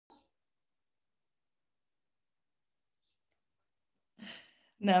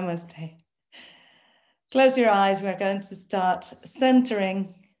Namaste. Close your eyes. We're going to start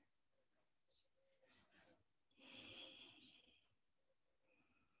centering.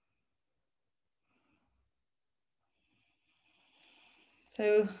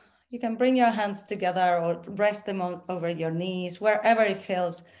 So you can bring your hands together or rest them over your knees, wherever it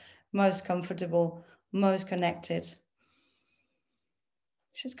feels most comfortable, most connected.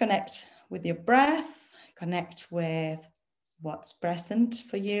 Just connect with your breath, connect with what's present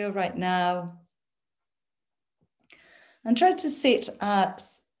for you right now. And try to sit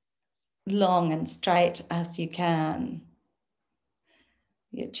as long and straight as you can.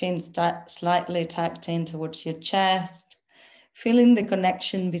 Your chin slightly tucked in towards your chest, feeling the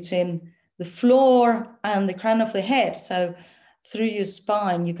connection between the floor and the crown of the head. So through your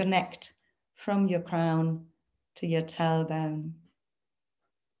spine, you connect from your crown to your tailbone.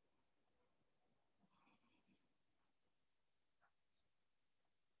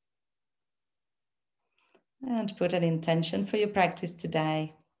 And put an intention for your practice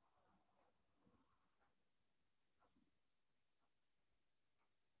today.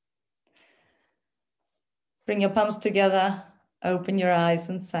 Bring your palms together, open your eyes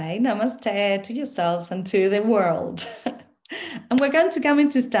and say namaste to yourselves and to the world. And we're going to come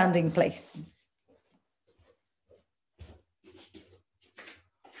into standing place.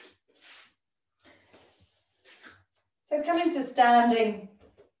 So come into standing.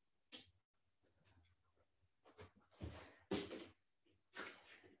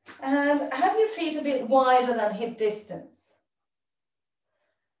 And have your feet a bit wider than hip distance.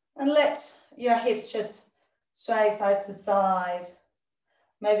 And let your hips just sway side to side.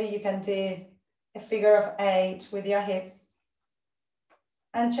 Maybe you can do a figure of 8 with your hips.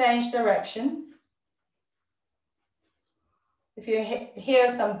 And change direction. If you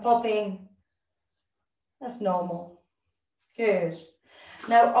hear some popping, that's normal. Good.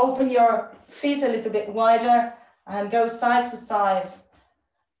 Now open your feet a little bit wider and go side to side.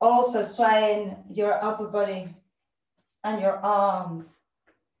 Also swaying your upper body and your arms.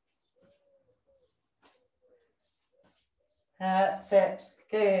 That's it.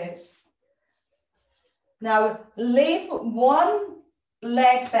 Good. Now leave one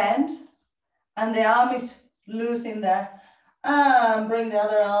leg bent and the arm is loose in there. And bring the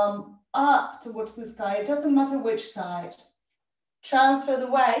other arm up towards the sky. It doesn't matter which side. Transfer the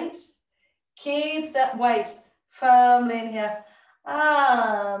weight. Keep that weight firmly in here.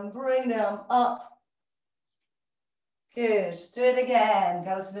 And bring the arm up. Good. Do it again.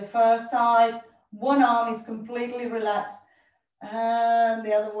 Go to the first side. One arm is completely relaxed. And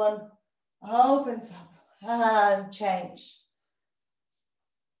the other one opens up. And change.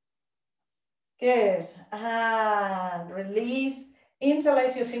 Good. And release.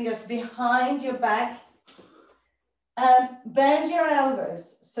 Interlace your fingers behind your back. And bend your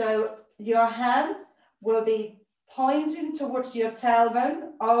elbows. So your hands will be pointing towards your tailbone.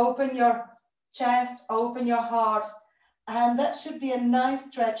 Open your chest, open your heart. And that should be a nice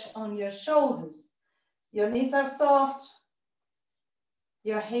stretch on your shoulders. Your knees are soft.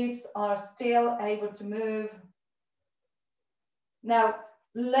 Your hips are still able to move. Now,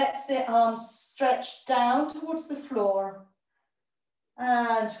 let the arms stretch down towards the floor.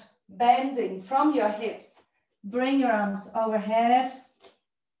 And bending from your hips, bring your arms overhead.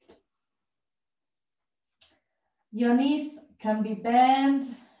 Your knees can be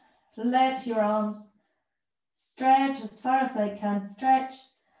bent. Let your arms stretch as far as they can stretch.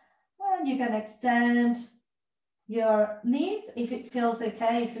 And you can extend your knees if it feels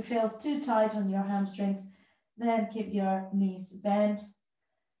okay. If it feels too tight on your hamstrings, then keep your knees bent.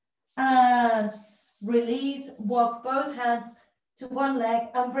 And release. Walk both hands to one leg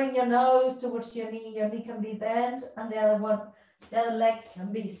and bring your nose towards your knee. Your knee can be bent and the other leg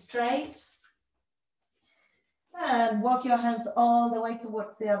can be straight. And walk your hands all the way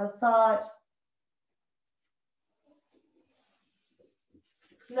towards the other side.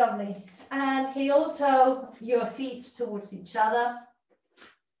 Lovely. And heel toe your feet towards each other.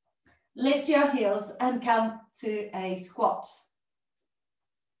 Lift your heels and come to a squat.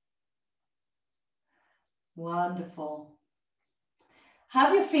 Wonderful.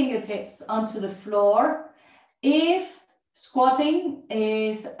 Have your fingertips onto the floor. If squatting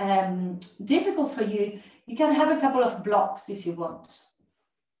is difficult for you, you can have a couple of blocks if you want.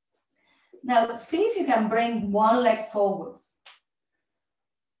 Now, see if you can bring one leg forwards.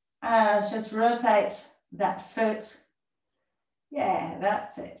 And just rotate that foot. Yeah,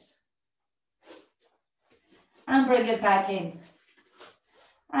 that's it. And bring it back in.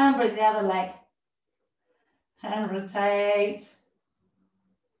 And bring the other leg. And rotate.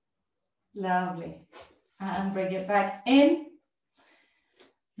 Lovely. And bring it back in.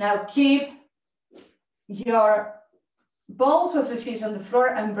 Now keep your balls of the feet on the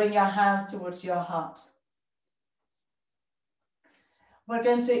floor and bring your hands towards your heart. We're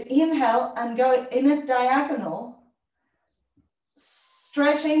going to inhale and go in a diagonal,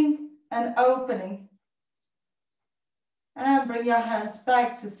 stretching and opening. And bring your hands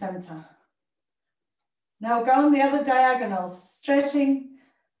back to center. Now go on the other diagonal, stretching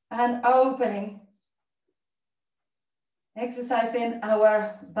and opening. Exercising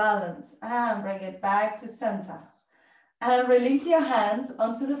our balance. And bring it back to center. And release your hands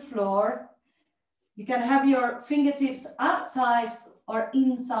onto the floor. You can have your fingertips outside or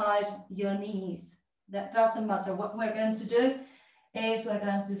inside your knees. That doesn't matter. What we're going to do is we're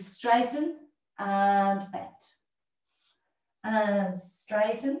going to straighten and bend. And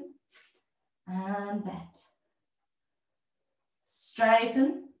straighten and bend.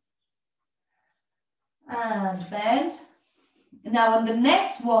 Straighten and bend. Now on the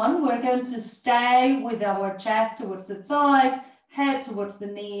next one, we're going to stay with our chest towards the thighs, head towards the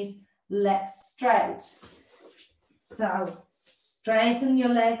knees, legs straight. So straighten your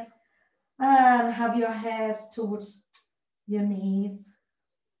legs and have your head towards your knees.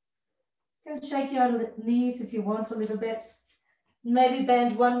 Go shake your knees if you want a little bit. Maybe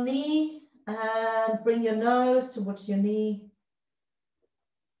bend one knee and bring your nose towards your knee.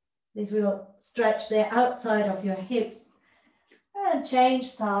 This will stretch the outside of your hips. And change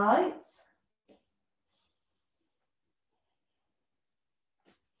sides.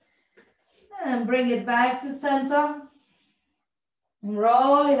 And bring it back to center. And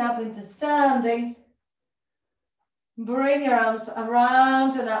roll it up into standing. Bring your arms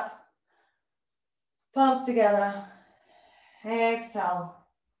around and up. Palms together. Exhale.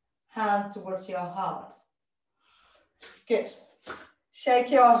 Hands towards your heart. Good. Shake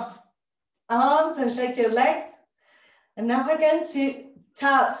your arms and shake your legs. And now we're going to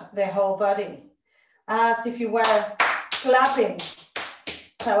tap the whole body as if you were clapping.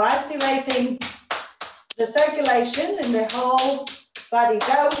 So activating the circulation in the whole body.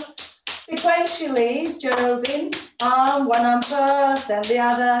 Go sequentially, Geraldine. One arm first, then the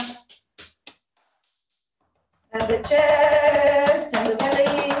other. And the chest and the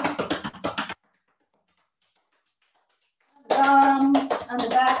belly. The arm and the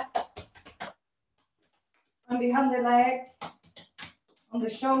back. And behind the leg, on the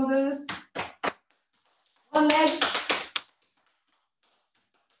shoulders, one leg,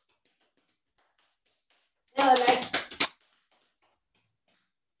 the other leg.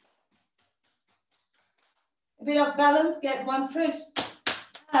 A bit of balance, get one foot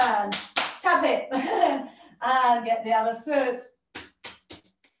and tap it. And get the other foot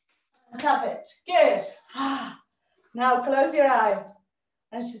and tap it. Good. Now close your eyes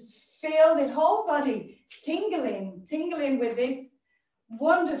and just feel the whole body tingling with this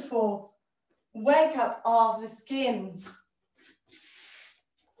wonderful wake up of the skin.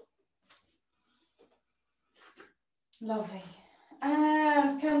 Lovely.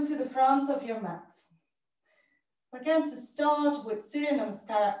 And come to the fronts of your mat. We're going to start with Surya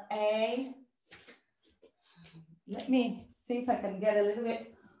Namaskara A. Let me see if I can get a little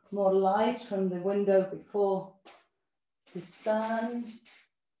bit more light from the window before the sun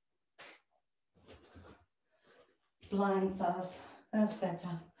blinds us. That's better.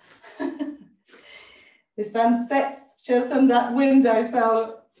 The sun sets just on that window,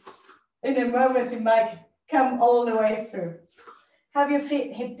 so in a moment it might come all the way through. Have your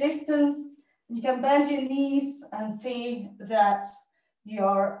feet hip distance. You can bend your knees and see that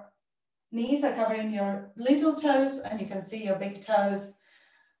your knees are covering your little toes and you can see your big toes.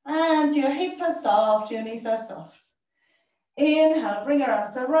 And your hips are soft, your knees are soft. Inhale, bring your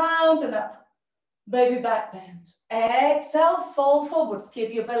arms around and up. Baby back bend. Exhale, fall forwards,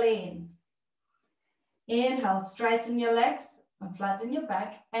 keep your belly in. Inhale, straighten your legs and flatten your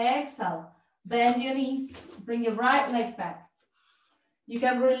back. Exhale, bend your knees, bring your right leg back. You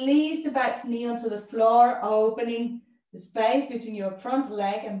can release the back knee onto the floor, opening the space between your front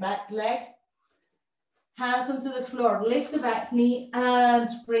leg and back leg. Hands onto the floor, lift the back knee and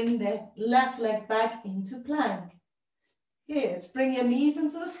bring the left leg back into plank. Good, bring your knees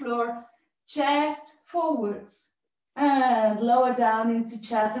onto the floor, chest forwards and lower down into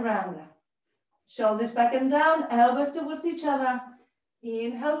Chaturanga. Shoulders back and down, elbows towards each other.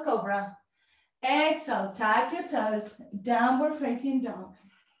 Inhale, Cobra. Exhale, tap your toes, downward facing dog.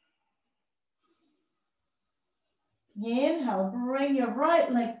 Inhale, bring your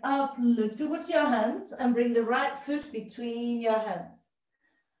right leg up, look towards your hands and bring the right foot between your hands.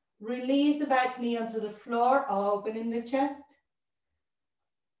 Release the back knee onto the floor, opening the chest.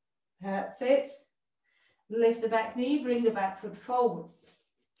 That's it. Lift the back knee, bring the back foot forwards.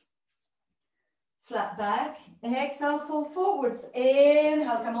 flat back. Exhale, fall forwards.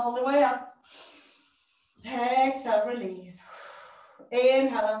 Inhale, come all the way up. Exhale, release.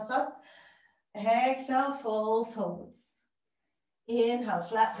 Inhale, arms up. Exhale, fall forwards. Inhale,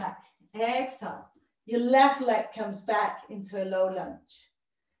 flat back. Exhale. Your left leg comes back into a low lunge.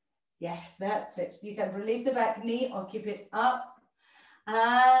 Yes, that's it. You can release the back knee or keep it up.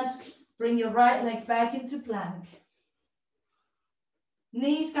 And bring your right leg back into plank.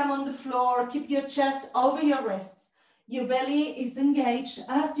 Knees come on the floor. Keep your chest over your wrists. Your belly is engaged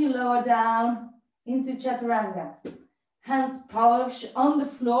as you lower down into chaturanga. Hands push on the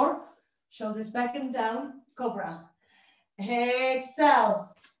floor. Shoulders back and down. Cobra. Exhale.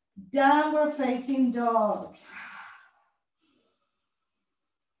 Downward facing dog.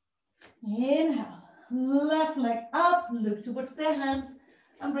 Inhale. Left leg up, look towards the hands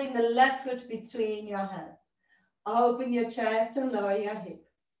and bring the left foot between your hands. Open your chest and lower your hip.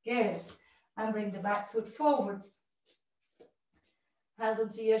 Good. And bring the back foot forwards. Hands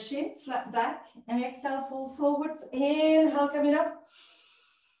onto your shins, flat back. Exhale, fall forwards. Inhale, coming up.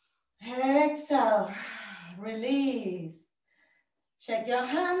 Exhale, release. Shake your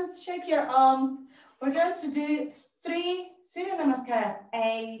hands, shake your arms. We're going to do 3 Surya Namaskaras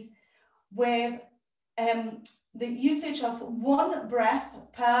A's with the usage of 1 breath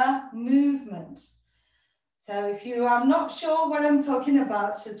per movement. So if you are not sure what I'm talking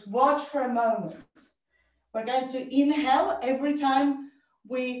about, just watch for a moment. We're going to inhale every time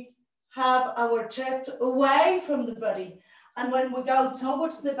we have our chest away from the body. And when we go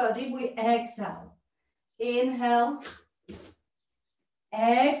towards the body, we exhale. Inhale.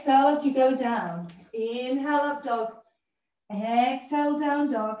 Exhale as you go down. Inhale, up dog. Exhale,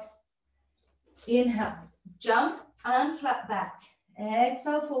 down dog. Inhale, jump and flat back.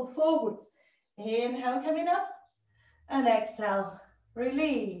 Exhale, fall forwards. Inhale, coming up. And exhale,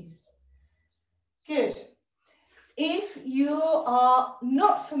 release. Good. If you are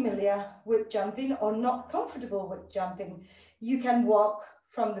not familiar with jumping or not comfortable with jumping, you can walk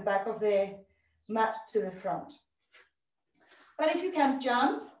from the back of the mat to the front. But if you can't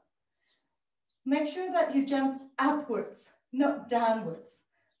jump, make sure that you jump upwards, not downwards,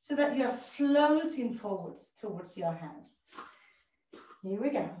 so that you're floating forwards towards your hands. Here we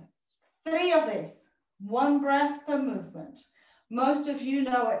go. 3 of these, 1 breath per movement. Most of you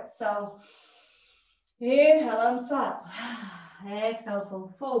know it, so inhale, arms up. Exhale,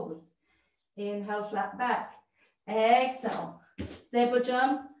 fall forwards. Inhale, flat back. Exhale, step or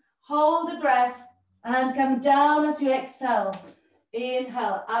jump. Hold the breath and come down as you exhale.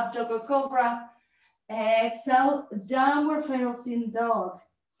 Inhale, up dog or cobra. Exhale, downward facing dog.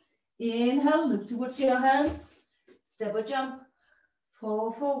 Inhale, look towards your hands. Step or jump.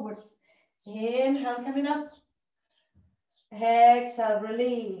 Fall forwards. Inhale, coming up. Exhale,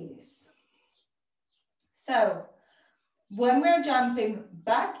 release. So, when we're jumping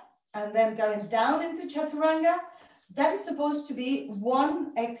back and then going down into chaturanga, that is supposed to be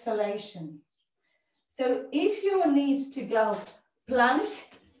 1 exhalation. So, if you need to go plank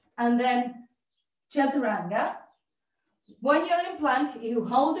and then chaturanga, when you're in plank, you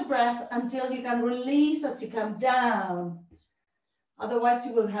hold the breath until you can release as you come down. Otherwise,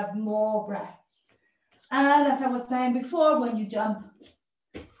 you will have more breaths. And as I was saying before, when you jump,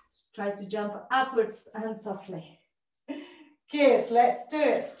 try to jump upwards and softly. Good, let's do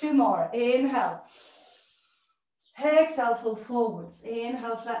it. 2 more. Inhale. Exhale, fall forwards.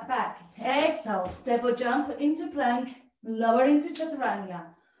 Inhale, flat back. Exhale, step or jump into plank, lower into chaturanga.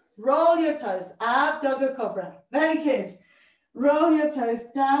 Roll your toes, up dog or cobra. Very good. Roll your toes,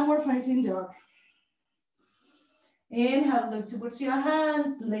 downward facing dog. Inhale, look towards your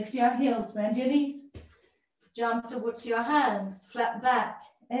hands, lift your heels, bend your knees. Jump towards your hands, flat back.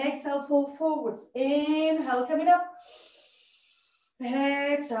 Exhale, fall forwards. Inhale, coming up.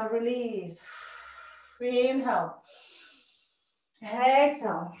 Exhale, release. Inhale.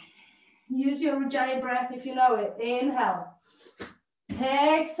 Exhale. Use your Ujjayi breath if you know it. Inhale.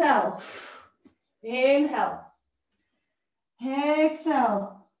 Exhale. Inhale.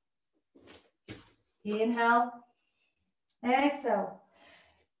 Exhale. Inhale. Exhale.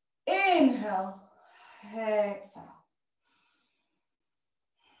 Inhale. Exhale.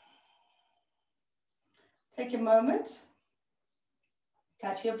 Take a moment.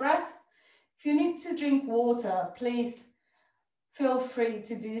 Catch your breath. If you need to drink water, please feel free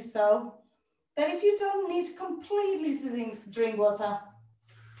to do so. But if you don't need completely to drink water,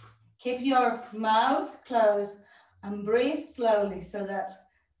 keep your mouth closed and breathe slowly so that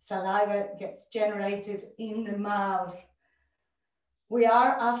saliva gets generated in the mouth. We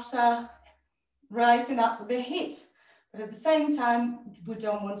are after rising up the heat, but at the same time, we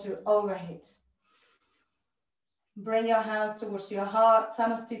don't want to overheat. Bring your hands towards your heart.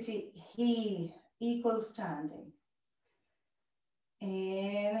 Samastiti, he, equal standing.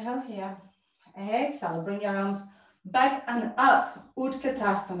 Inhale here. Exhale, bring your arms back and up.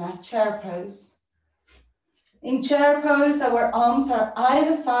 Utkatasana, chair pose. In chair pose, our arms are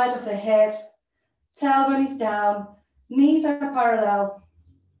either side of the head. Tailbone is down. Knees are parallel.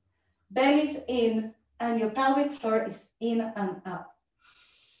 Belly's in, and your pelvic floor is in and up.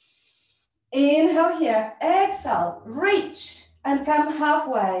 Inhale here. Exhale, reach and come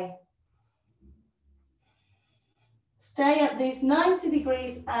halfway. Stay at this 90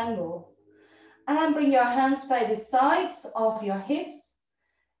 degrees angle. And bring your hands by the sides of your hips.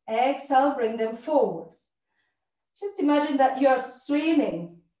 Exhale, bring them forwards. Just imagine that you're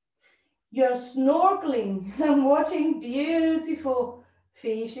swimming. You're snorkeling and watching beautiful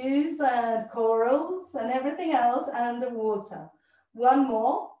fishes and corals and everything else underwater. One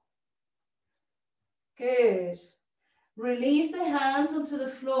more. Good. Release the hands onto the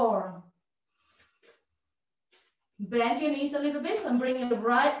floor. Bend your knees a little bit and bring your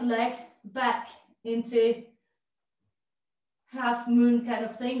right leg back into half moon kind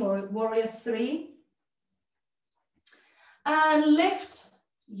of thing, or warrior three. And lift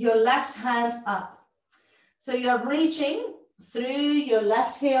your left hand up. So you're reaching through your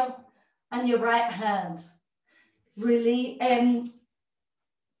left heel and your right hand. Really,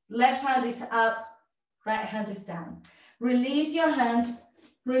 left hand is up, right hand is down. Release your hand,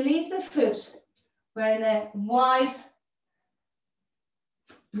 release the foot. We're in a wide,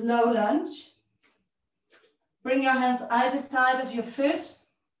 low lunge. Bring your hands either side of your foot.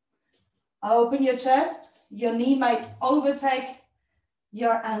 Open your chest. Your knee might overtake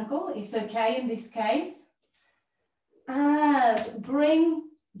your ankle. It's okay in this case. And bring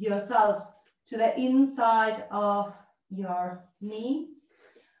yourselves to the inside of your knee.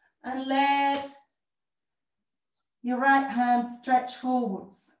 And let your right hand stretch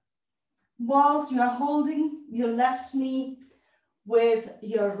forwards, whilst you're holding your left knee with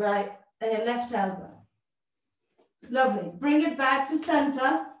your left elbow. Lovely. Bring it back to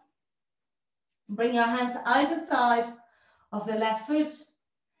center. Bring your hands either side of the left foot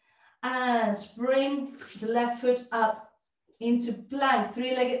and bring the left foot up into plank,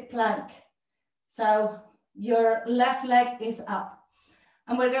 three-legged plank. So your left leg is up.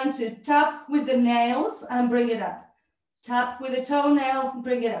 And we're going to tap with the nails and bring it up. Tap with the toenail,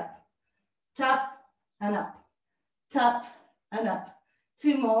 bring it up. Tap and up. Tap and up.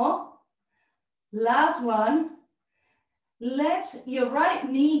 Two more. Last one. Let your right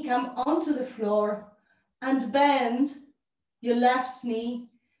knee come onto the floor and bend your left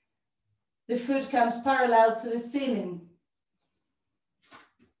knee. The foot comes parallel to the ceiling.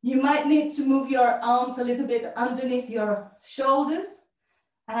 You might need to move your arms a little bit underneath your shoulders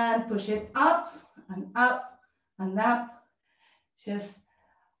and push it up and up and up. Just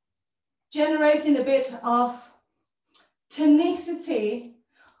generating a bit of tonicity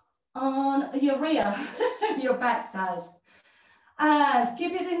on your rear, your backside. And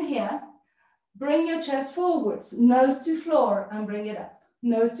keep it in here. Bring your chest forwards, nose to floor, and bring it up.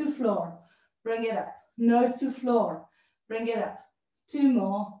 Nose to floor, bring it up. Nose to floor, bring it up. Two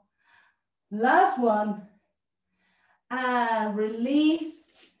more. Last one. And release.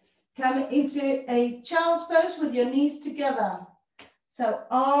 Come into a child's pose with your knees together. So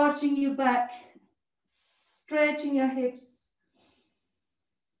arching your back, stretching your hips.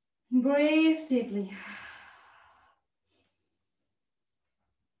 Breathe deeply.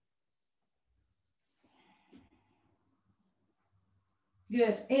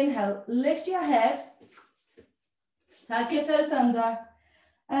 Good. Inhale, lift your head, tuck your toes under,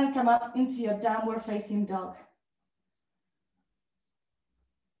 and come up into your downward facing dog.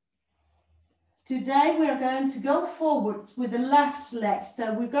 Today we're going to go forwards with the left leg.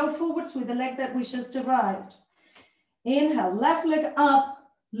 So we go forwards with the leg that we just arrived. Inhale, left leg up,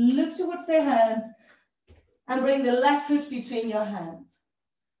 look towards the hands, and bring the left foot between your hands.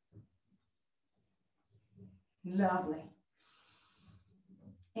 Lovely.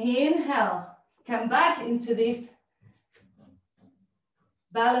 Inhale, come back into this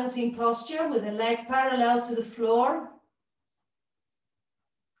balancing posture with the leg parallel to the floor.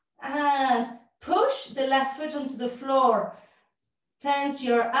 And push the left foot onto the floor. Tense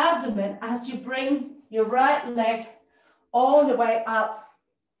your abdomen as you bring your right leg all the way up.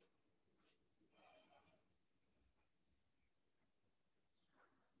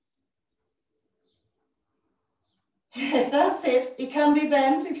 That's it. It can be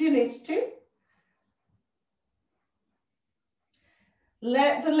bent if you need to.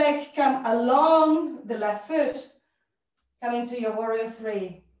 Let the leg come along the left foot. Come into your warrior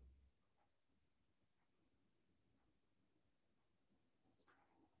three.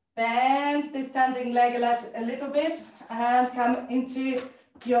 Bend the standing leg a little bit and come into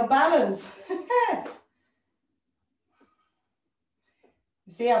your balance.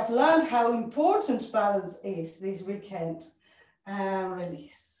 You see, I've learned how important balance is this weekend. And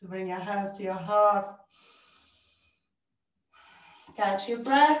release. Bring your hands to your heart. Catch your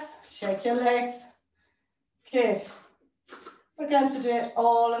breath. Shake your legs. Good. We're going to do it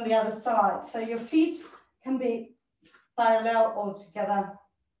all on the other side. So your feet can be parallel all together.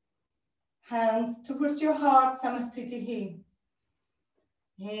 Hands towards your heart, Samastitihi.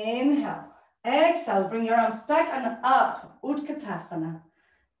 Inhale. Exhale, bring your arms back and up. Utkatasana.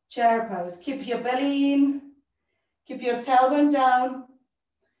 Chair pose. Keep your belly in. Keep your tailbone down.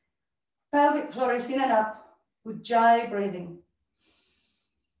 Pelvic floor is in and up. Ujjayi breathing.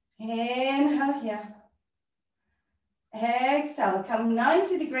 Inhale here. Exhale, come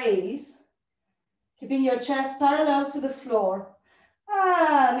 90 degrees. Keeping your chest parallel to the floor.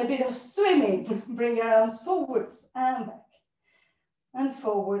 And a bit of swimming. Bring your arms forwards and back. And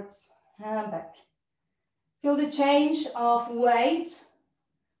forwards and back. Feel the change of weight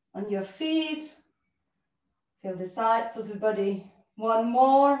on your feet. Feel the sides of the body. One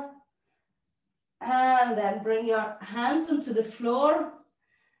more. And then bring your hands onto the floor.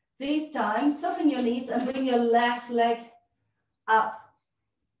 This time, soften your knees and bring your left leg up.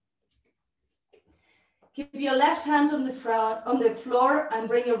 Keep your left hand on the floor and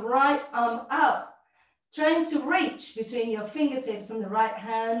bring your right arm up. Trying to reach between your fingertips on the right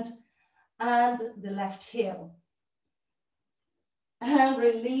hand and the left heel. And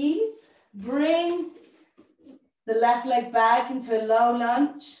release. Bring the left leg back into a low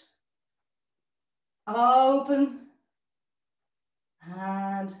lunge. Open.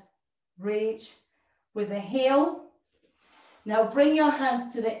 And reach with the heel. Now bring your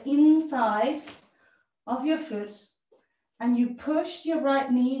hands to the inside of your foot and you push your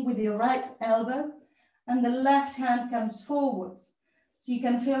right knee with your right elbow and the left hand comes forwards. So you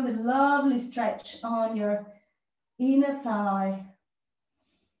can feel the lovely stretch on your inner thigh.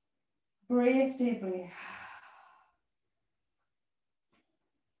 Breathe deeply.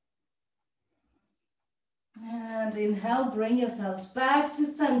 And inhale, bring yourselves back to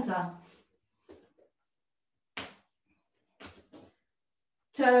center.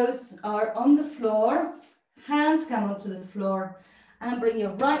 Toes are on the floor, hands come onto the floor, and bring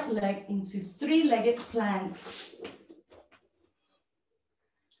your right leg into three-legged plank.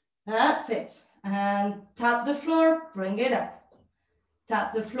 That's it. And tap the floor, bring it up.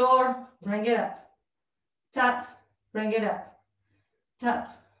 Tap the floor, bring it up. Tap, bring it up.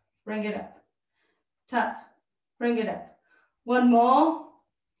 Tap, bring it up. Tap, bring it up. One more.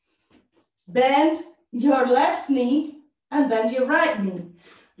 Bend your left knee and bend your right knee.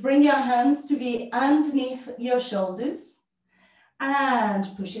 Bring your hands to be underneath your shoulders and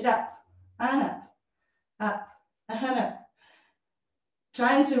push it up and up and up.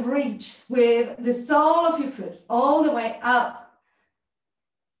 Trying to reach with the sole of your foot all the way up,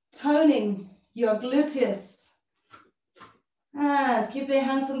 toning your gluteus. And keep your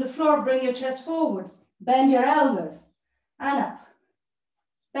hands on the floor, bring your chest forwards, bend your elbows and up,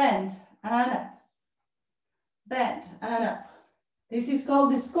 bend and up. Bend and up. This is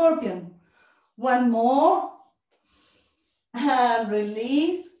called the scorpion. One more. And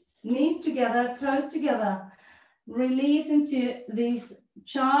release. Knees together, toes together. Release into this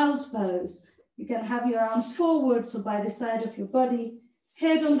child's pose. You can have your arms forwards or by the side of your body.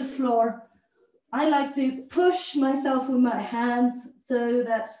 Head on the floor. I like to push myself with my hands so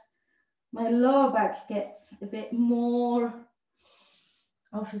that my lower back gets a bit more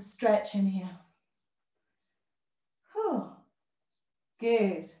of a stretch in here.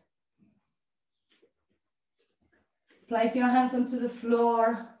 Good. Place your hands onto the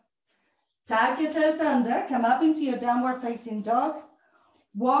floor. Tag your toes under. Come up into your downward facing dog.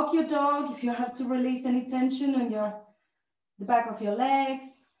 Walk your dog if you have to release any tension on the back of your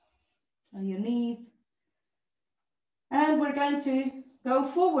legs, on your knees. And we're going to go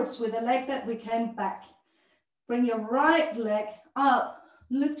forwards with the leg that we came back. Bring your right leg up.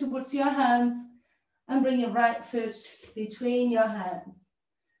 Look towards your hands. And bring your right foot between your hands.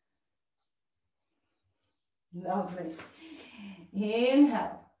 Lovely.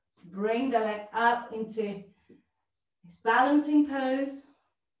 Inhale. Bring the leg up into this balancing pose.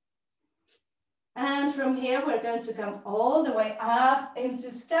 And from here, we're going to come all the way up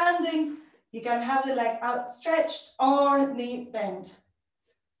into standing. You can have the leg outstretched or knee bent.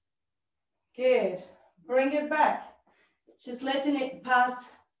 Good. Bring it back. Just letting it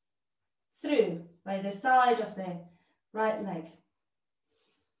pass through by the side of the right leg.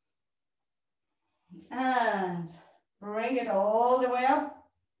 And bring it all the way up.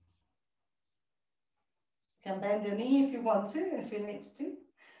 You can bend the knee if you want to, if you need to.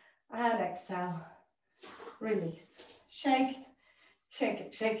 And exhale, release. Shake, shake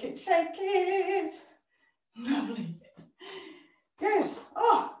it, shake it, shake it. Lovely. Good.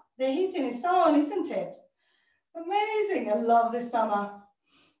 Oh, the heating is on, isn't it? Amazing. I love this summer.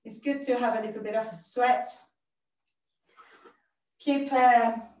 It's good to have a little bit of a sweat. Keep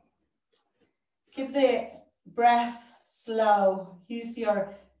the breath slow. Use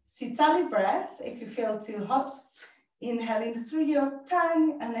your sitali breath if you feel too hot. Inhaling through your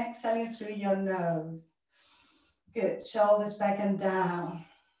tongue and exhaling through your nose. Good. Shoulders back and down.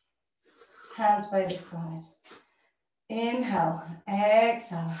 Hands by the side. Inhale.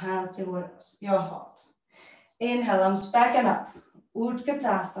 Exhale. Hands towards your heart. Inhale. Arms back and up.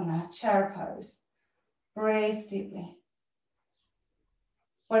 Utkatasana. Chair pose. Breathe deeply.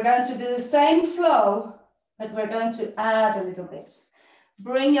 We're going to do the same flow, but we're going to add a little bit.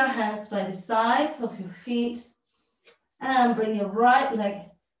 Bring your hands by the sides of your feet and bring your right leg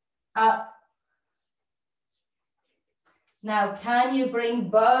up. Now, can you bring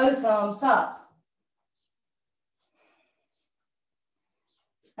both arms up?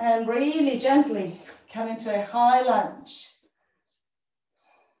 And really gently come into a high lunge.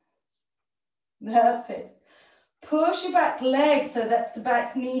 That's it. Push your back leg so that the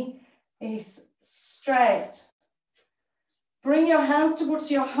back knee is straight. Bring your hands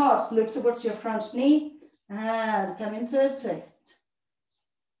towards your heart, look towards your front knee, and come into a twist.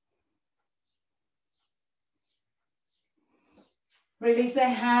 Release the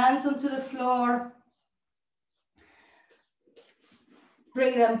hands onto the floor.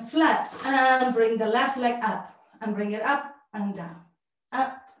 Bring them flat and bring the left leg up and bring it up and down,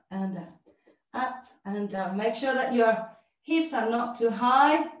 up and down, up and down. Make sure that your hips are not too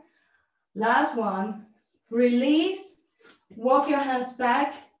high. Last one. Release. Walk your hands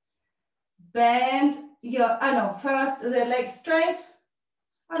back. Bend your, first the legs straight.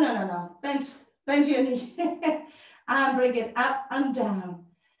 Bend your knee. And bring it up and down,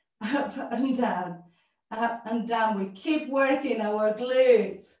 up and down, up and down. We keep working our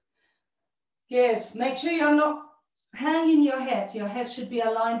glutes. Good. Make sure you're not hanging your head. Your head should be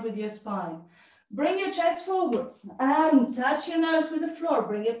aligned with your spine. Bring your chest forwards and touch your nose with the floor.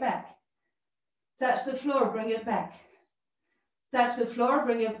 Bring it back. Touch the floor, bring it back. Touch the floor,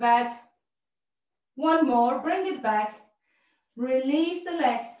 bring it back. One more, bring it back. Release the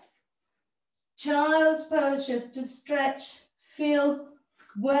leg. Child's pose, just to stretch. Feel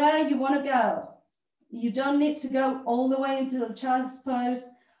where you want to go. You don't need to go all the way into the child's pose.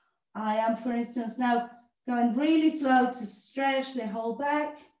 I am, for instance, now going really slow to stretch the whole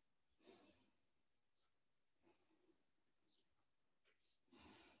back.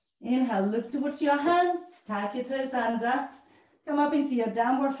 Inhale, look towards your hands, tuck your toes under, come up into your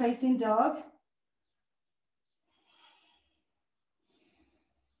downward facing dog.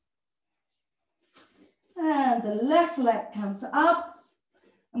 And the left leg comes up,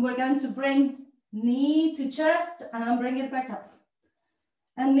 and we're going to bring knee to chest and bring it back up.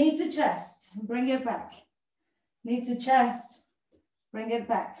 And knee to chest, bring it back. Knee to chest, bring it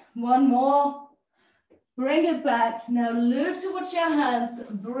back. One more. Bring it back. Now look towards your hands.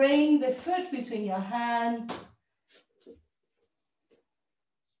 Bring the foot between your hands.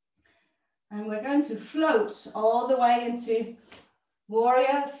 And we're going to float all the way into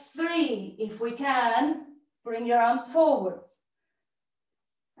warrior 3. If we can, bring your arms forwards.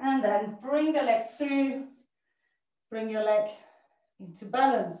 And then bring the leg through. Bring your leg into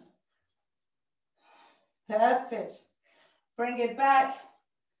balance. That's it. Bring it back.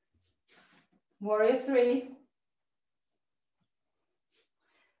 Warrior 3.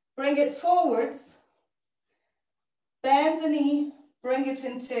 Bring it forwards. Bend the knee. Bring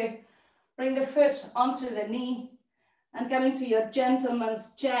the foot onto the knee and come into your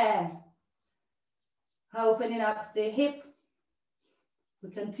gentleman's chair. Opening up the hip. We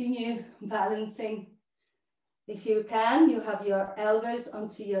continue balancing. If you can, you have your elbows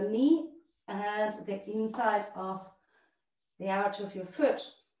onto your knee and the inside of the arch of your foot.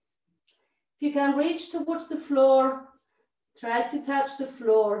 If you can reach towards the floor, try to touch the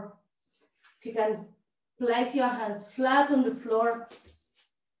floor. If you can place your hands flat on the floor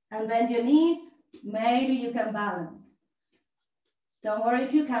and bend your knees, maybe you can balance. Don't worry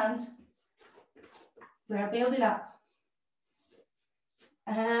if you can't. We're building up.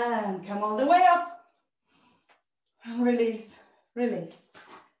 And come all the way up. Release, release.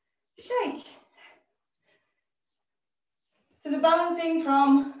 Shake. So the balancing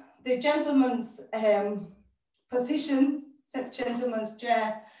from the gentleman's position, gentleman's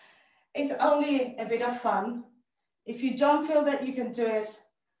chair, is only a bit of fun. If you don't feel that you can do it,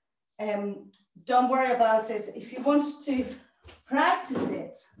 don't worry about it. If you want to practice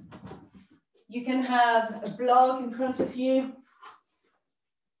it, you can have a block in front of you.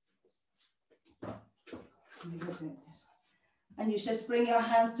 And you just bring your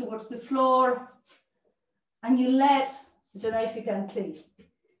hands towards the floor and you let, I don't know if you can see,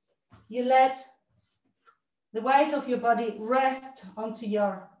 you let the weight of your body rest onto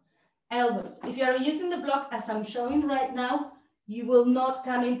your elbows. If you're using the block as I'm showing right now, you will not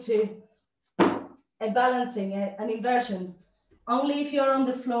come into a balancing, an inversion. Only if you're on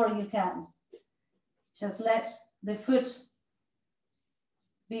the floor you can. Just let the foot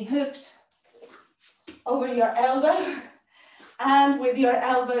be hooked over your elbow, and with your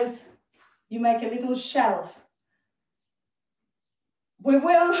elbows you make a little shelf. We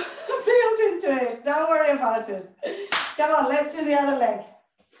will build into it, don't worry about it. Come on, let's do the other leg.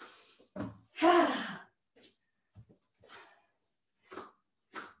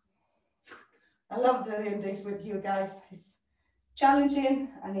 I love doing this with you guys. It's challenging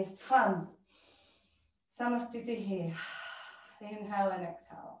and it's fun. Samastiti here. Inhale and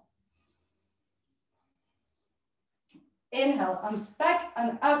exhale. Inhale, arms back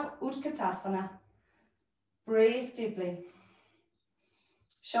and up, Utkatasana. Breathe deeply.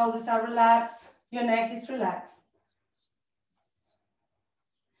 Shoulders are relaxed, your neck is relaxed.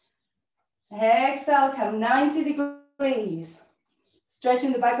 Exhale, come 90 degrees.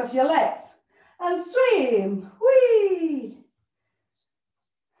 Stretching the back of your legs. And swim, whee!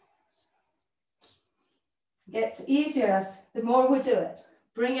 It gets easier as the more we do it.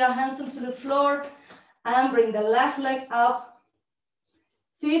 Bring your hands onto the floor and bring the left leg up.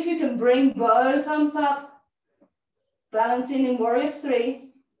 See if you can bring both arms up, balancing in warrior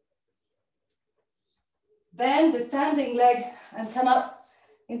three. Bend the standing leg and come up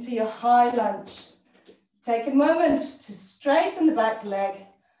into your high lunge. Take a moment to straighten the back leg.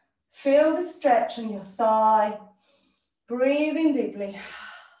 Feel the stretch in your thigh. Breathing deeply.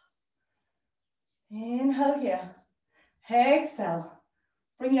 Inhale here. Exhale.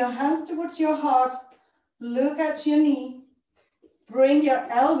 Bring your hands towards your heart. Look at your knee. Bring your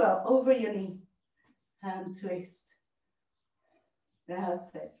elbow over your knee. And twist.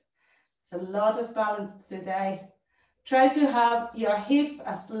 That's it. It's a lot of balance today. Try to have your hips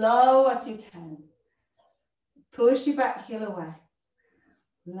as low as you can. Push your back heel away.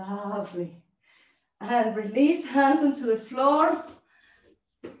 Lovely. And release hands onto the floor.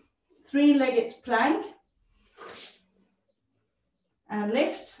 Three-legged plank. And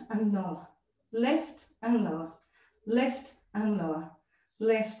lift and lower. Lift and lower. Lift and lower.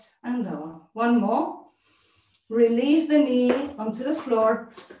 Lift and lower. One more. Release the knee onto the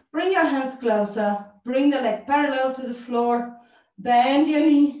floor. Bring your hands closer. Bring the leg parallel to the floor. Bend your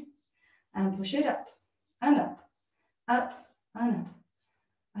knee and push it up and up. Up and up.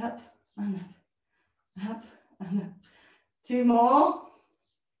 Up and up, up and up. Two more.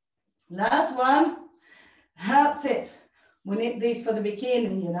 Last one. That's it. We need these for the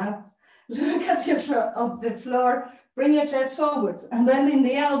bikini, you know. Look at your foot on the floor. Bring your chest forwards and bend in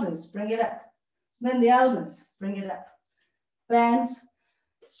the elbows. Bring it up. Bend the elbows. Bring it up. Bend,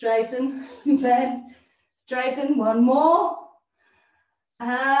 straighten, bend, straighten. One more.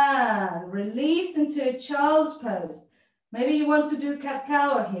 And release into a child's pose. Maybe you want to do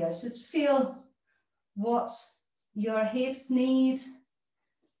cat-cow here. Just feel what your hips need,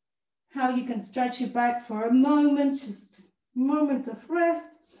 how you can stretch your back for a moment, just a moment of rest.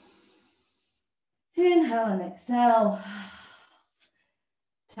 Inhale and exhale.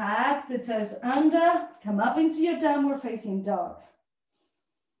 Tag the toes under, come up into your downward facing dog.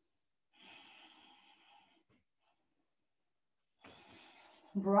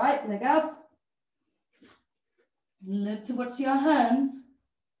 Right leg up. Look towards your hands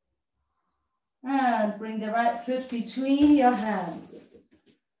and bring the right foot between your hands.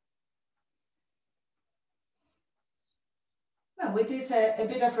 Now we did a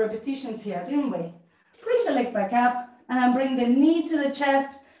bit of repetitions here, didn't we? Bring the leg back up and bring the knee to the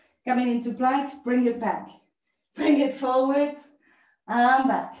chest, coming into plank, bring it back. Bring it forwards and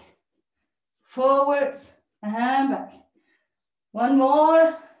back. Forwards and back. One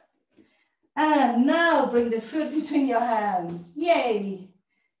more. And now bring the foot between your hands. Yay!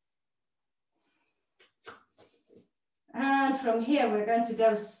 And from here, we're going to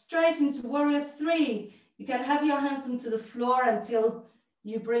go straight into warrior three. You can have your hands onto the floor until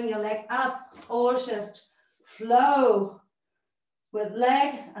you bring your leg up, or just flow with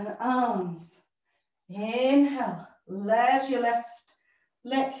leg and arms. Inhale, let your left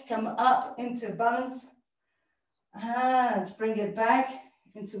leg come up into balance and bring it back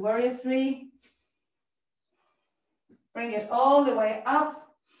into warrior three. Bring it all the way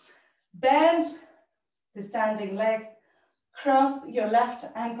up Bend the standing leg, cross your left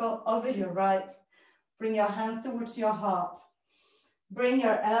ankle over your right. Bring your hands towards your heart. Bring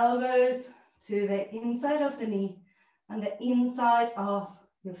your elbows to the inside of the knee and the inside of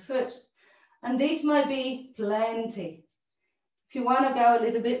your foot. And this might be plenty. If you want to go a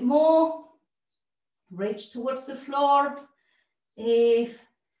little bit more, reach towards the floor. If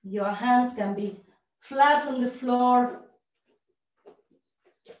your hands can be flat on the floor,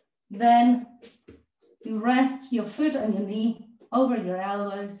 then you rest your foot and your knee over your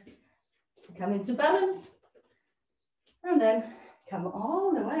elbows. Come into balance. And then come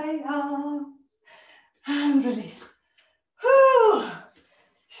all the way up. And release. Whew.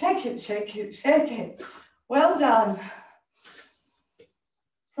 Shake it, shake it, shake it. Well done.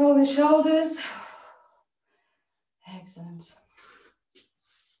 Roll the shoulders. Excellent.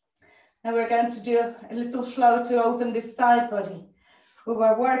 Now we're going to do a little flow to open this side body. We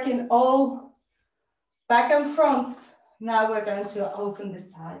were working all back and front. Now we're going to open the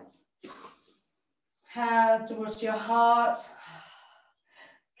sides. Hands towards your heart.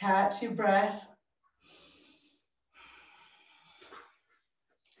 Catch your breath.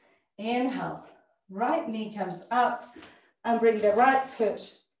 Inhale. Right knee comes up and bring the right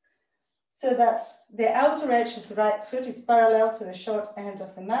foot so that the outer edge of the right foot is parallel to the short end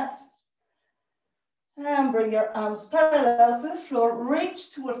of the mat. And bring your arms parallel to the floor.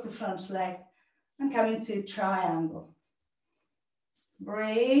 Reach towards the front leg and come into triangle.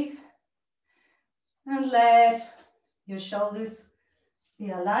 Breathe. And let your shoulders be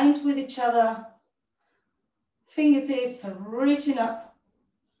aligned with each other. Fingertips are reaching up.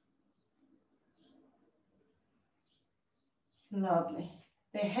 Lovely.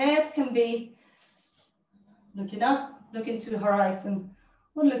 The head can be looking up, looking to the horizon,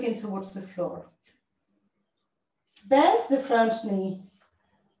 or looking towards the floor. Bend the front knee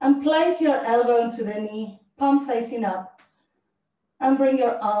and place your elbow into the knee, palm facing up, and bring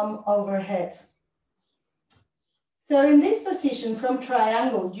your arm overhead. So in this position from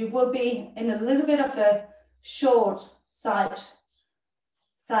triangle, you will be in a little bit of a short side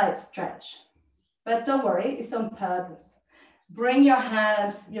stretch. But don't worry, it's on purpose. Bring your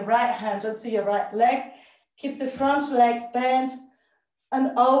hand, your right hand onto your right leg. Keep the front leg bent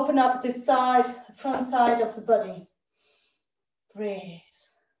and open up the side, the front side of the body. Breathe.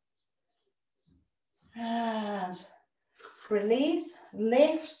 And release,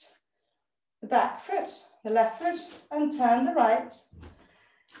 lift the back foot, the left foot, and turn the right.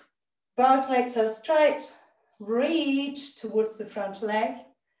 Both legs are straight. Reach towards the front leg.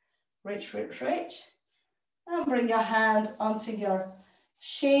 Reach, reach, reach. And bring your hand onto your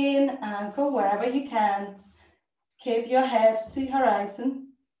shin, ankle, wherever you can. Keep your head to the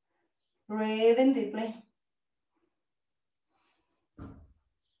horizon. Breathe in deeply.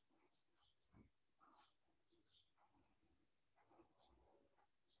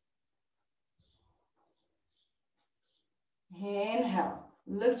 Inhale.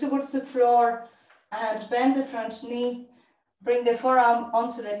 Look towards the floor and bend the front knee. Bring the forearm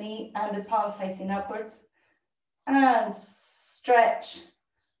onto the knee and the palm facing upwards. And stretch.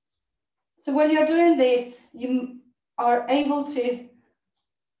 So when you're doing this, you are able to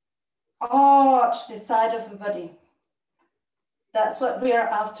arch the side of the body. That's what we are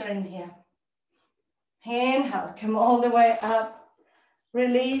after in here. Inhale, come all the way up.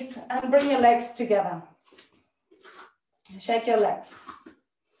 Release and bring your legs together. Shake your legs.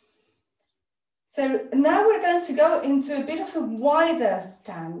 So now we're going to go into a bit of a wider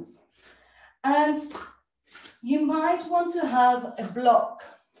stance. And you might want to have a block.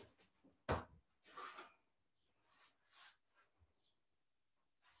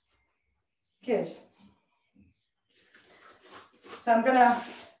 Good. So I'm going to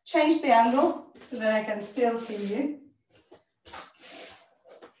change the angle so that I can still see you.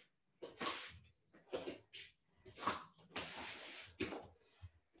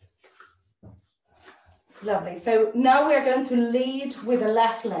 Lovely. So now we're going to lead with the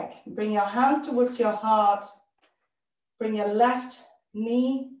left leg. Bring your hands towards your heart. Bring your left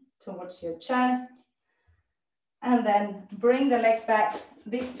knee towards your chest. And then bring the leg back.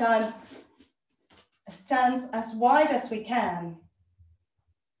 This time, a stance as wide as we can.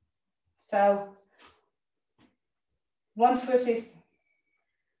 So one foot is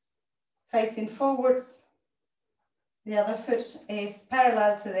facing forwards. The other foot is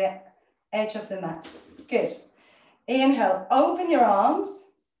parallel to the edge of the mat. Good. Inhale, open your arms.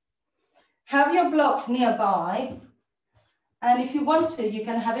 Have your block nearby. And if you want to, you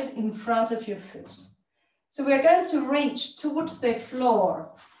can have it in front of your foot. So we're going to reach towards the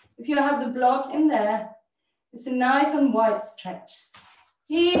floor. If you have the block in there, it's a nice and wide stretch.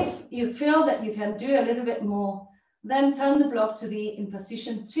 If you feel that you can do a little bit more, then turn the block to be in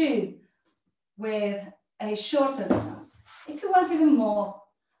position 2 with a shorter stance. If you want even more,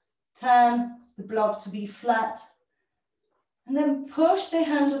 turn the block to be flat and then push the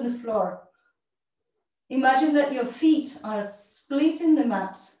hand on the floor. Imagine that your feet are splitting the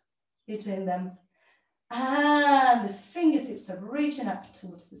mat between them and the fingertips are reaching up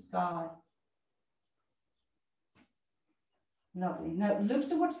towards the sky. Lovely. Now look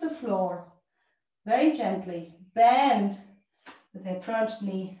towards the floor, very gently. Bend the front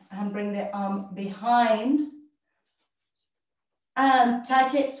knee and bring the arm behind and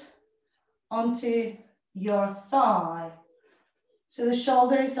tack it onto your thigh. So the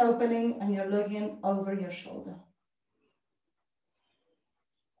shoulder is opening and you're looking over your shoulder.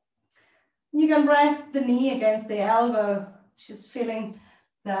 You can rest the knee against the elbow, just feeling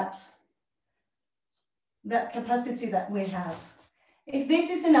that capacity that we have. If this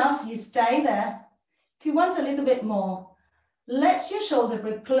is enough, you stay there. If you want a little bit more, let your shoulder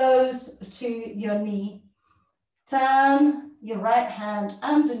be close to your knee. Turn your right hand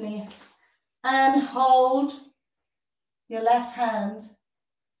underneath and hold your left hand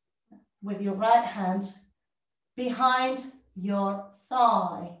with your right hand behind your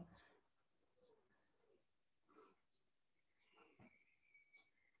thigh.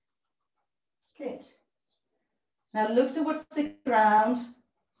 Good. Now look towards the ground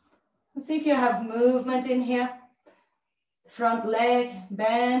and see if you have movement in here. Front leg,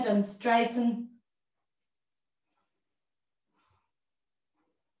 bend and straighten.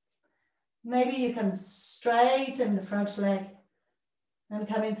 Maybe you can straighten the front leg and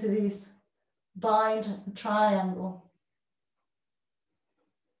come into this bind triangle.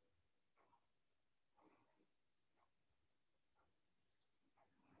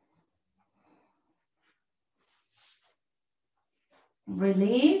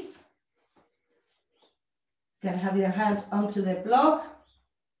 Release. You can have your hand onto the block.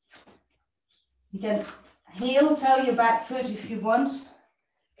 You can heel toe your back foot if you want.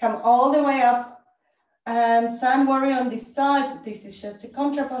 Come all the way up and stand warrior on this side. This is just a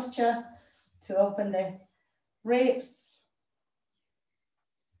contra posture to open the ribs.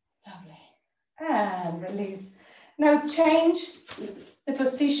 Lovely. And release. Now change the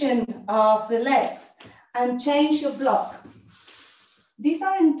position of the legs and change your block. These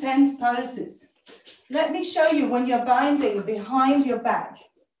are intense poses. Let me show you when you're binding behind your back.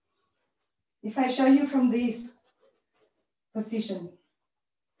 If I show you from this position,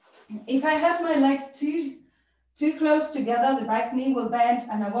 if I have my legs too close together, the back knee will bend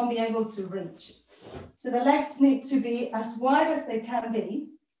and I won't be able to reach. So the legs need to be as wide as they can be.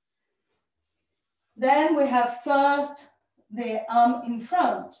 Then we have first the arm in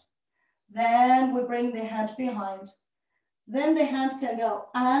front. Then we bring the hand behind. Then the hand can go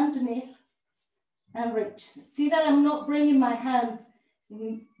underneath and reach. See that I'm not bringing my hands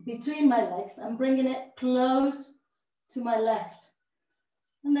in between my legs. I'm bringing it close to my left.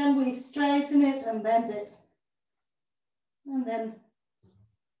 And then we straighten it and bend it. And then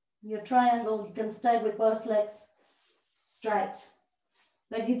your triangle, you can stay with both legs straight.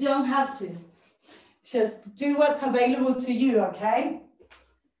 But you don't have to. Just do what's available to you, okay?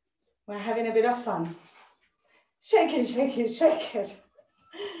 We're having a bit of fun. Shake it, shake it, shake it.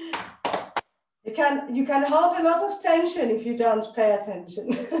 You can hold a lot of tension if you don't pay attention.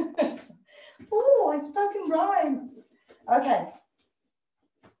 Oh, I spoke in rhyme. Okay.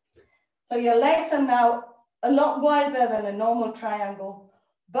 So your legs are now a lot wider than a normal triangle.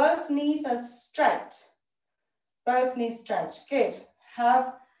 Both knees are straight. Both knees straight. Good.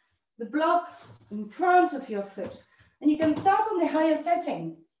 Have the block in front of your foot. And you can start on the higher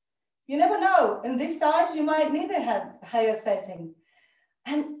setting. You never know. In this side, you might need a higher setting.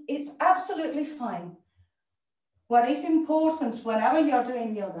 And it's absolutely fine. What is important whenever you're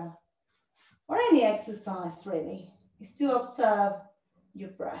doing yoga, or any exercise really, is to observe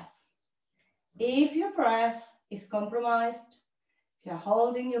your breath. If your breath is compromised, if you're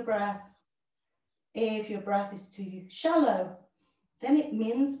holding your breath, if your breath is too shallow, then it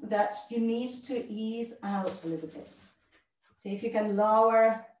means that you need to ease out a little bit. See if you can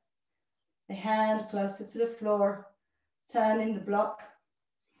lower the hand closer to the floor, turning the block.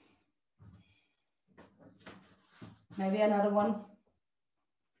 Maybe another one.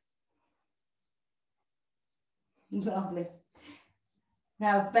 Lovely.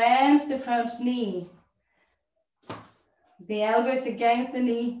 Now bend the front knee. The elbow is against the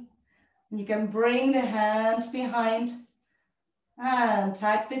knee. You can bring the hand behind and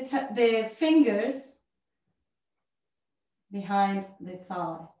tuck the fingers behind the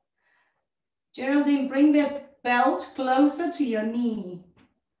thigh. Geraldine, bring the belt closer to your knee.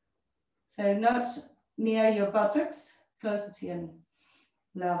 So not near your buttocks, closer to your knee.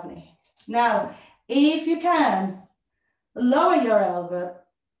 Lovely. Now, if you can, lower your elbow,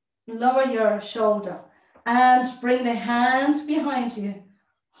 lower your shoulder, and bring the hands behind you.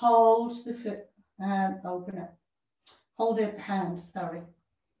 Hold the foot and open it. Hold the hand, sorry.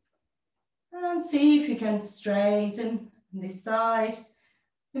 And see if you can straighten this side.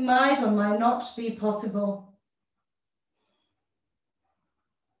 It might or might not be possible.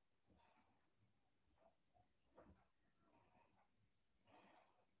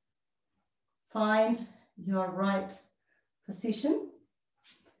 Find your right position.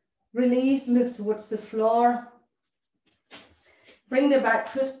 Release, look towards the floor. Bring the back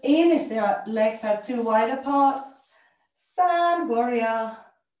foot in if the legs are too wide apart. Stand, warrior.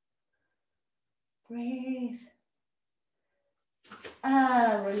 Breathe.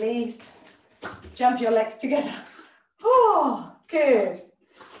 And release. Jump your legs together. Oh, good.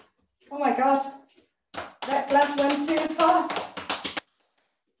 Oh my God, that glass went too fast.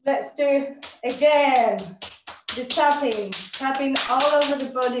 Let's do again. The tapping all over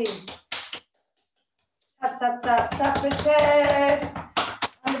the body. Tap, tap, tap, tap the chest,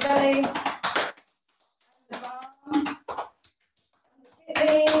 and the belly, and the arms, and the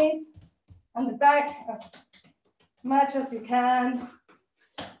kidneys, and the back as much as you can.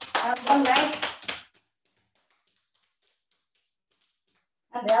 And one leg,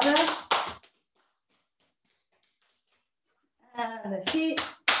 and the other, and the feet.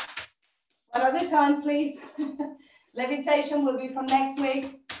 One at a time, please. Levitation will be from next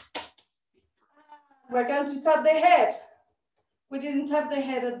week. We're going to tap the head. We didn't tap the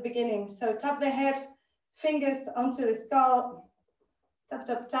head at the beginning. So tap the head, fingers onto the skull. Tap,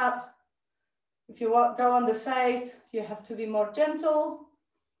 tap, tap. If you go on the face, you have to be more gentle.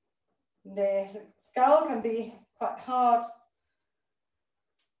 The skull can be quite hard.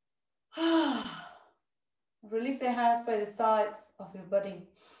 Release the hands by the sides of your body.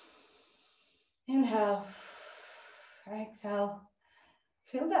 Inhale. Exhale.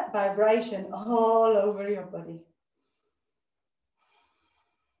 Feel that vibration all over your body.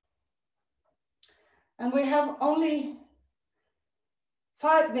 And we have only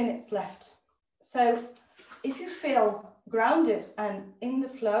 5 minutes left. So if you feel grounded and in the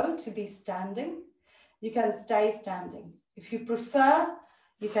flow to be standing, you can stay standing. If you prefer,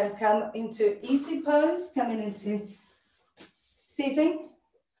 you can come into easy pose, coming into sitting,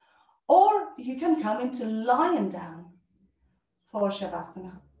 or you can come into lying down for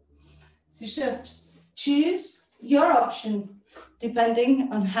Shavasana. So just choose your option depending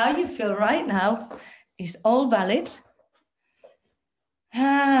on how you feel right now is all valid.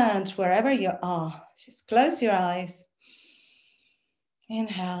 And wherever you are, just close your eyes.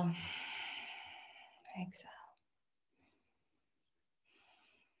 Inhale, exhale.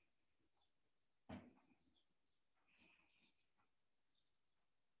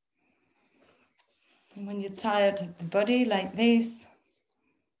 And when you're tired of the body like this,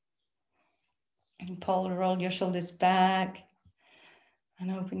 and roll your shoulders back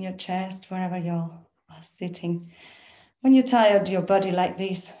and open your chest wherever you are sitting. When you're tired of your body like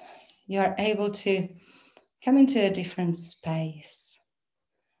this, you are able to come into a different space.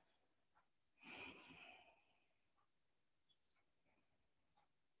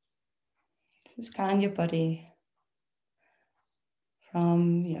 Just scan your body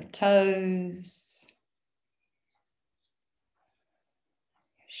from your toes,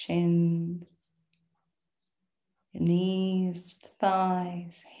 your shins, your knees,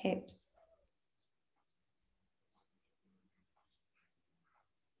 thighs, hips.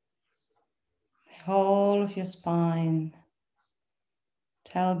 The whole of your spine,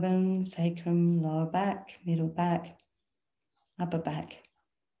 tailbone, sacrum, lower back, middle back, upper back.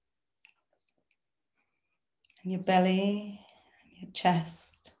 And your belly, and your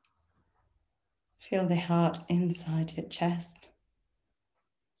chest. Feel the heart inside your chest.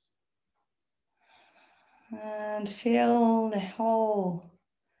 And feel the whole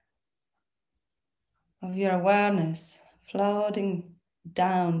of your awareness floating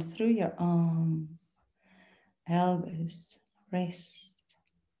down through your arms, elbows, wrists.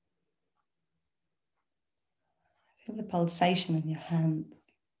 Feel the pulsation in your hands.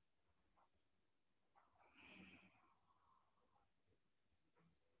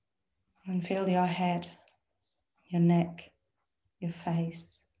 And feel your head, your neck, your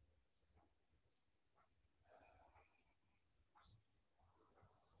face.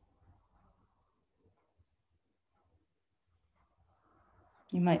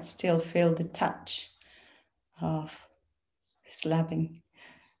 You might still feel the touch of the slapping,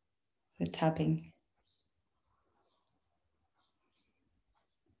 the tapping.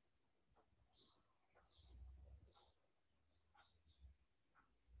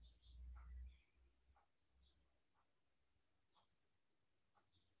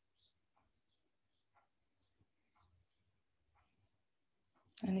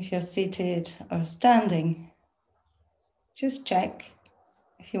 And if you're seated or standing, just check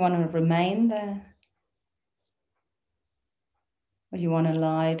if you want to remain there or you want to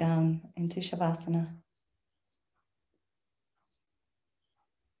lie down into Shavasana.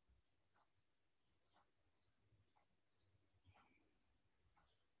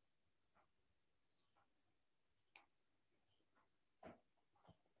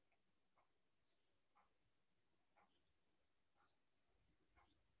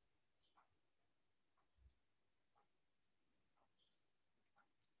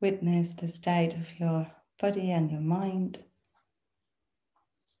 Witness the state of your body and your mind.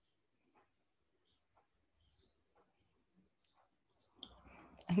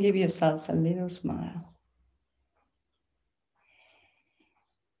 And give yourselves a little smile.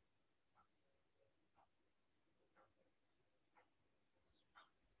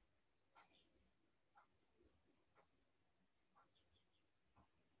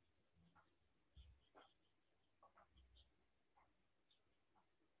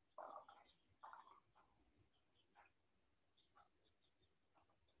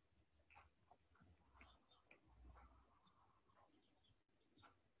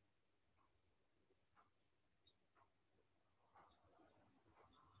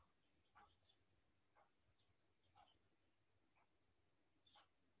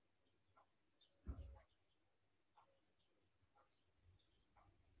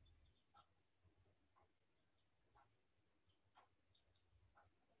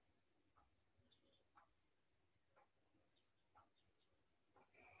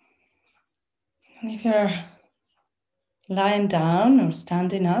 And if you're lying down or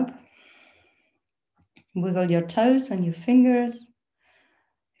standing up, wiggle your toes and your fingers.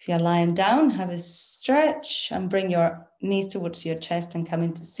 If you're lying down, have a stretch and bring your knees towards your chest and come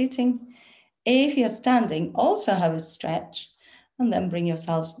into sitting. If you're standing, also have a stretch and then bring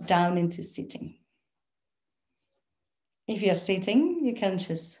yourselves down into sitting. If you're sitting, you can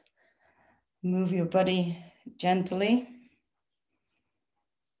just move your body gently,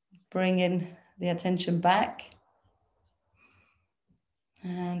 bringing the attention back.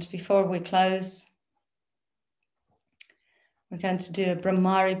 And before we close, we're going to do a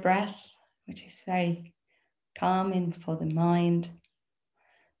Brahmari breath, which is very calming for the mind.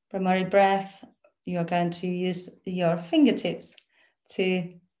 Brahmari breath, you're going to use your fingertips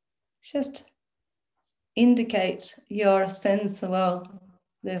to just indicate your sense, the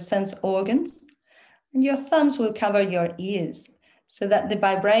sense organs, and your thumbs will cover your ears so that the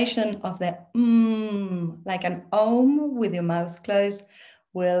vibration of the like an om with your mouth closed,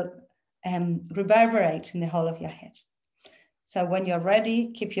 will reverberate in the whole of your head. So when you're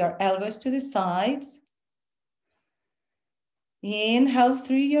ready, keep your elbows to the sides. Inhale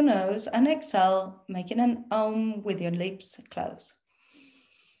through your nose and exhale, making an om with your lips closed.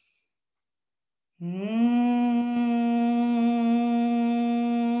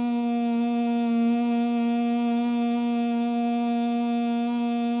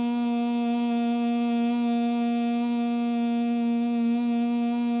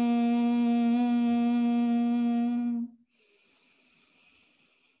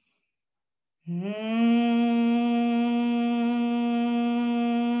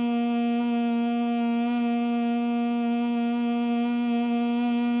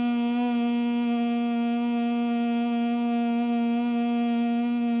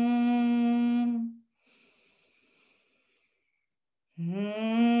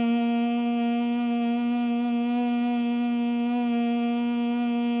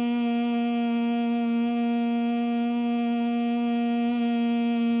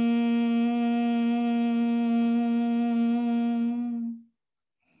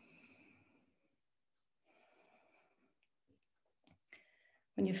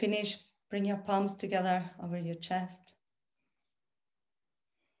 When you finish, bring your palms together over your chest.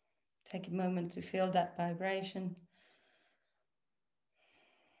 Take a moment to feel that vibration.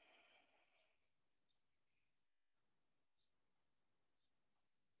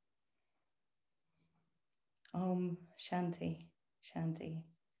 Om Shanti, Shanti,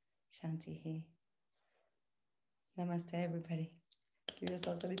 Shanti He. Namaste, everybody. Give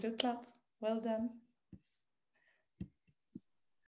yourselves a little clap. Well done.